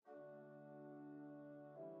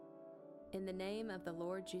In the name of the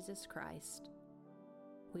Lord Jesus Christ,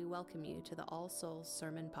 we welcome you to the All Souls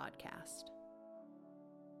Sermon Podcast.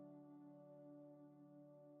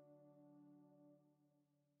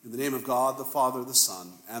 In the name of God, the Father, the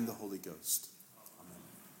Son, and the Holy Ghost. Amen.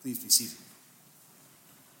 Please be seated.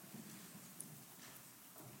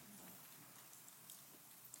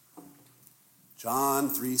 John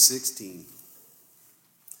 3:16.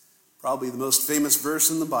 Probably the most famous verse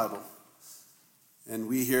in the Bible. And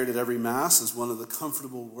we hear it at every Mass as one of the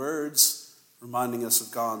comfortable words reminding us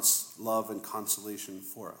of God's love and consolation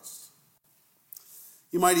for us.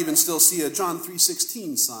 You might even still see a John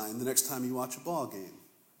 3:16 sign the next time you watch a ball game,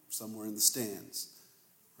 somewhere in the stands,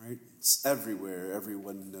 right? It's everywhere.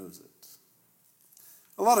 Everyone knows it.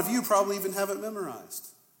 A lot of you probably even have it memorized.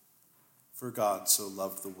 For God so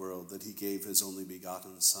loved the world that he gave his only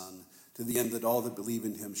begotten Son, to the end that all that believe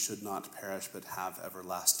in him should not perish but have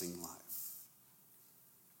everlasting life.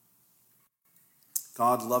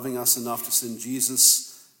 God loving us enough to send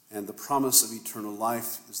Jesus and the promise of eternal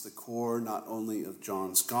life is the core not only of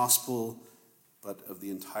John's gospel, but of the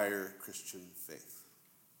entire Christian faith.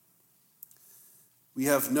 We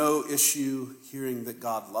have no issue hearing that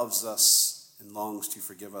God loves us and longs to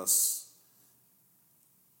forgive us.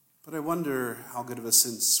 But I wonder how good of a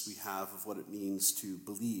sense we have of what it means to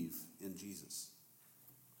believe in Jesus.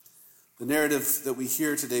 The narrative that we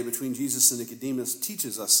hear today between Jesus and Nicodemus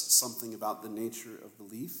teaches us something about the nature of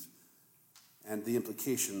belief and the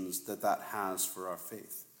implications that that has for our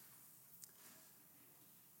faith.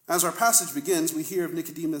 As our passage begins, we hear of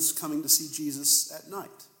Nicodemus coming to see Jesus at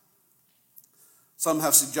night. Some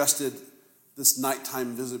have suggested this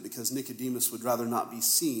nighttime visit because Nicodemus would rather not be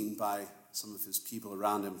seen by some of his people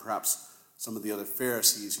around him, perhaps some of the other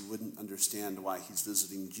Pharisees who wouldn't understand why he's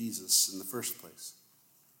visiting Jesus in the first place.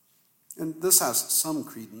 And this has some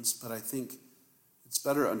credence, but I think it's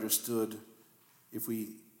better understood if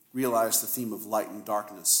we realize the theme of light and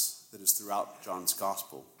darkness that is throughout John's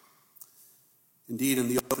gospel. Indeed, in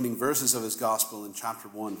the opening verses of his gospel, in chapter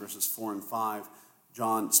 1, verses 4 and 5,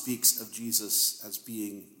 John speaks of Jesus as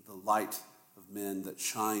being the light of men that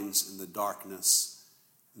shines in the darkness,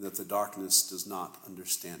 and that the darkness does not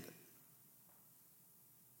understand it.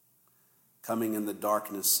 Coming in the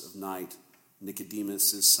darkness of night,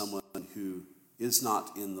 Nicodemus is someone who is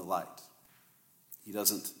not in the light. He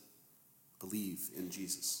doesn't believe in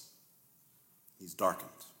Jesus. He's darkened.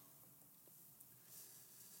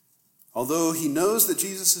 Although he knows that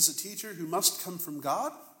Jesus is a teacher who must come from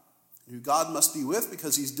God, who God must be with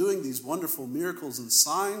because he's doing these wonderful miracles and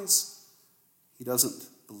signs, he doesn't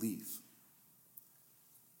believe.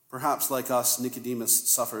 Perhaps like us, Nicodemus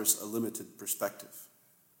suffers a limited perspective,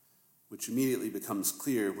 which immediately becomes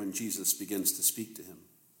clear when Jesus begins to speak to him.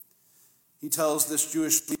 He tells this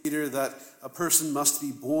Jewish leader that a person must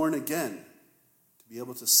be born again to be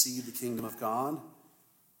able to see the kingdom of God,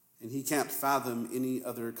 and he can't fathom any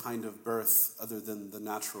other kind of birth other than the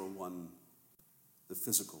natural one, the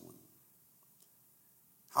physical one.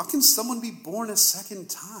 How can someone be born a second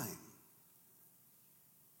time?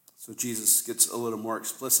 So Jesus gets a little more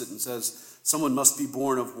explicit and says, someone must be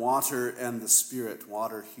born of water and the Spirit,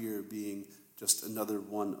 water here being just another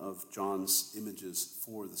one of John's images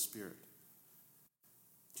for the Spirit.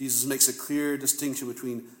 Jesus makes a clear distinction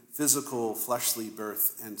between physical, fleshly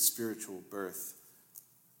birth and spiritual birth.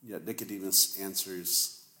 Yet Nicodemus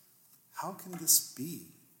answers, how can this be?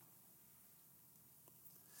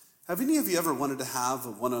 Have any of you ever wanted to have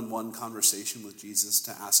a one-on-one conversation with Jesus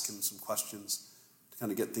to ask him some questions, to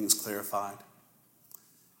kind of get things clarified?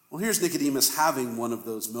 Well, here's Nicodemus having one of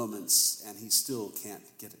those moments, and he still can't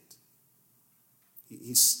get it.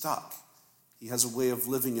 He's stuck. He has a way of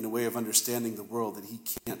living and a way of understanding the world that he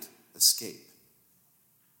can't escape,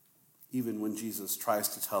 even when Jesus tries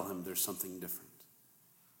to tell him there's something different.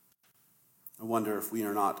 I wonder if we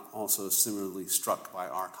are not also similarly struck by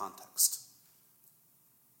our context.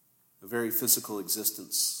 A very physical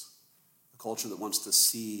existence, a culture that wants to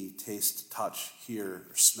see, taste, touch, hear,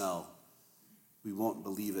 or smell. We won't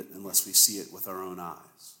believe it unless we see it with our own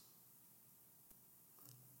eyes.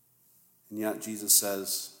 And yet Jesus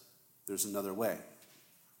says there's another way.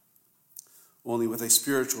 Only with a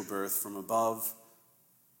spiritual birth from above,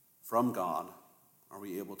 from God, are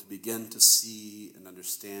we able to begin to see and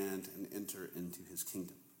understand and enter into his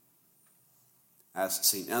kingdom. As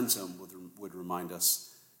St. Anselm would remind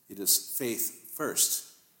us, it is faith first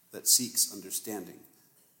that seeks understanding,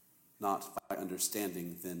 not by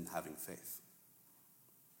understanding then having faith.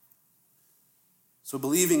 So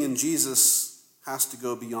believing in Jesus has to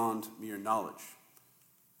go beyond mere knowledge.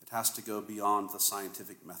 It has to go beyond the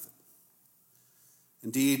scientific method.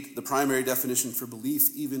 Indeed, the primary definition for belief,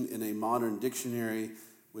 even in a modern dictionary,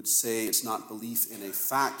 would say it's not belief in a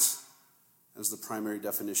fact as the primary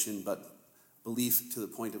definition, but belief to the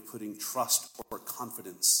point of putting trust or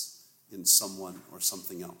confidence in someone or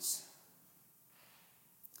something else.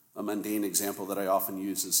 A mundane example that I often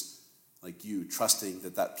use is like you trusting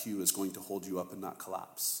that that pew is going to hold you up and not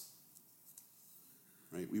collapse.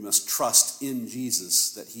 Right? We must trust in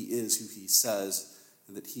Jesus that he is who he says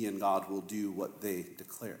and that he and God will do what they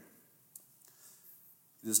declare.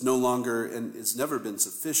 It is no longer and has never been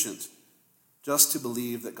sufficient just to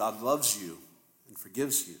believe that God loves you and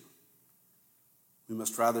forgives you. We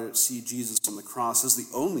must rather see Jesus on the cross as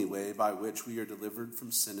the only way by which we are delivered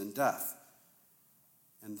from sin and death.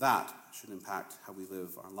 And that should impact how we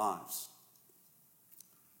live our lives.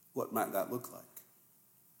 What might that look like?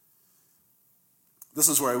 This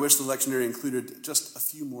is where I wish the lectionary included just a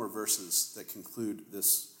few more verses that conclude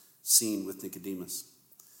this scene with Nicodemus.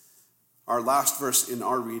 Our last verse in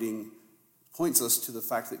our reading points us to the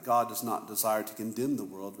fact that God does not desire to condemn the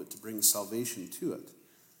world, but to bring salvation to it.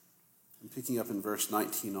 And picking up in verse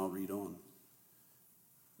 19, I'll read on.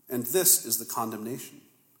 And this is the condemnation,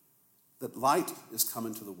 that light is come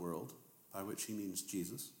into the world, by which he means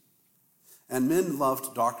Jesus, and men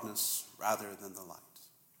loved darkness rather than the light,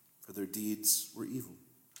 for their deeds were evil.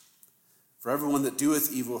 For everyone that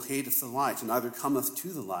doeth evil hateth the light, and neither cometh to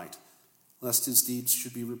the light, lest his deeds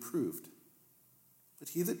should be reproved. But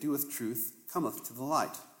he that doeth truth cometh to the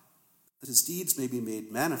light, that his deeds may be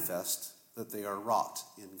made manifest, that they are wrought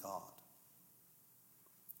in God.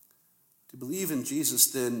 To believe in Jesus,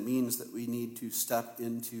 then, means that we need to step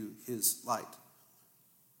into his light,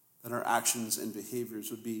 that our actions and behaviors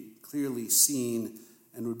would be clearly seen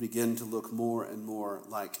and would begin to look more and more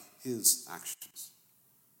like his actions.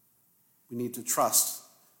 We need to trust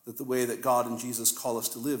that the way that God and Jesus call us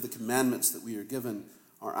to live, the commandments that we are given,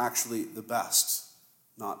 are actually the best,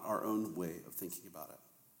 not our own way of thinking about it.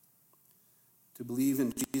 To believe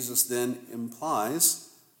in Jesus, then,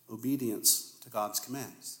 implies obedience to God's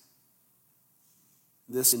commands.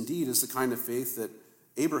 This indeed is the kind of faith that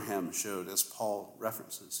Abraham showed, as Paul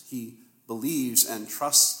references. He believes and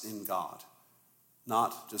trusts in God,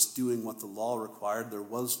 not just doing what the law required. There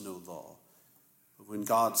was no law. But when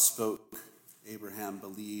God spoke, Abraham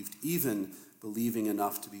believed, even believing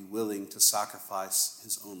enough to be willing to sacrifice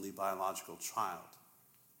his only biological child.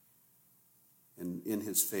 And in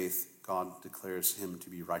his faith, God declares him to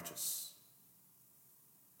be righteous.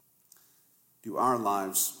 Do our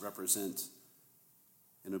lives represent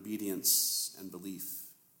in obedience and belief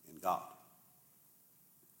in God?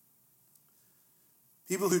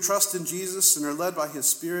 People who trust in Jesus and are led by his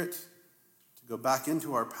Spirit, to go back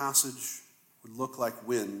into our passage, would look like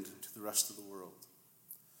wind to the rest of the world.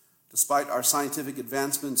 Despite our scientific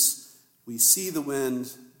advancements, we see the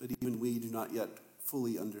wind, but even we do not yet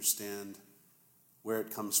fully understand where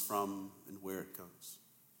it comes from and where it goes.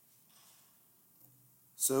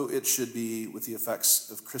 So it should be with the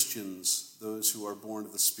effects of Christians, those who are born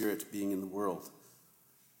of the Spirit being in the world,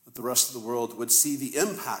 that the rest of the world would see the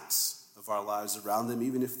impacts of our lives around them,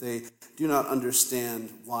 even if they do not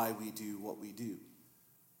understand why we do what we do,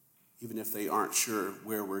 even if they aren't sure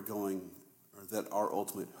where we're going or that our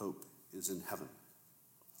ultimate hope is in heaven.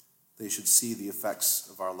 They should see the effects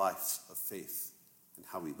of our life of faith and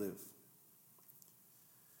how we live.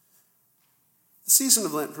 The season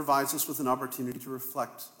of Lent provides us with an opportunity to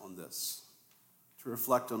reflect on this, to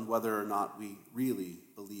reflect on whether or not we really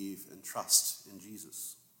believe and trust in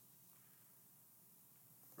Jesus,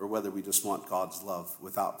 or whether we just want God's love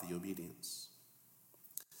without the obedience.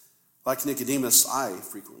 Like Nicodemus, I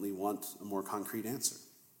frequently want a more concrete answer.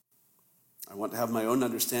 I want to have my own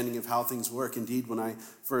understanding of how things work. Indeed, when I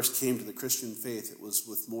first came to the Christian faith, it was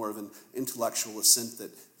with more of an intellectual assent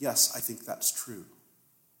that, yes, I think that's true,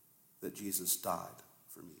 that Jesus died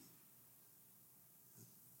for me.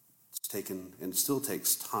 It's taken and still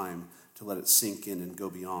takes time to let it sink in and go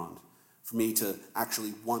beyond, for me to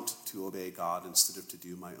actually want to obey God instead of to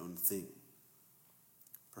do my own thing.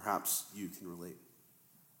 Perhaps you can relate.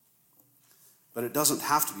 But it doesn't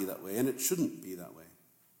have to be that way, and it shouldn't be that way.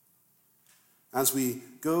 As we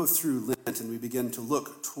go through Lent and we begin to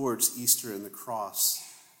look towards Easter and the cross,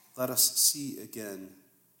 let us see again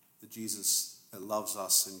the Jesus that loves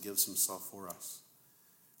us and gives himself for us.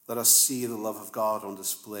 Let us see the love of God on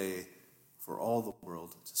display for all the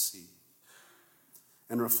world to see.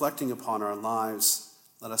 And reflecting upon our lives,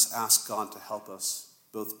 let us ask God to help us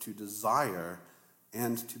both to desire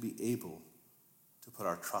and to be able to put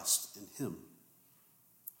our trust in him,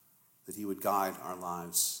 that he would guide our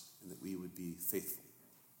lives and that we would be faithful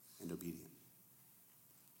and obedient.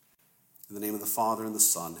 In the name of the Father, and the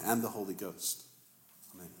Son, and the Holy Ghost.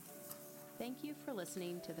 Amen. Thank you for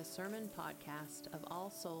listening to the sermon podcast of All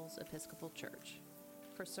Souls Episcopal Church.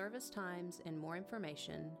 For service times and more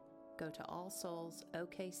information, go to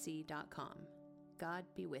allsoulsokc.com. God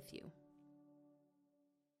be with you.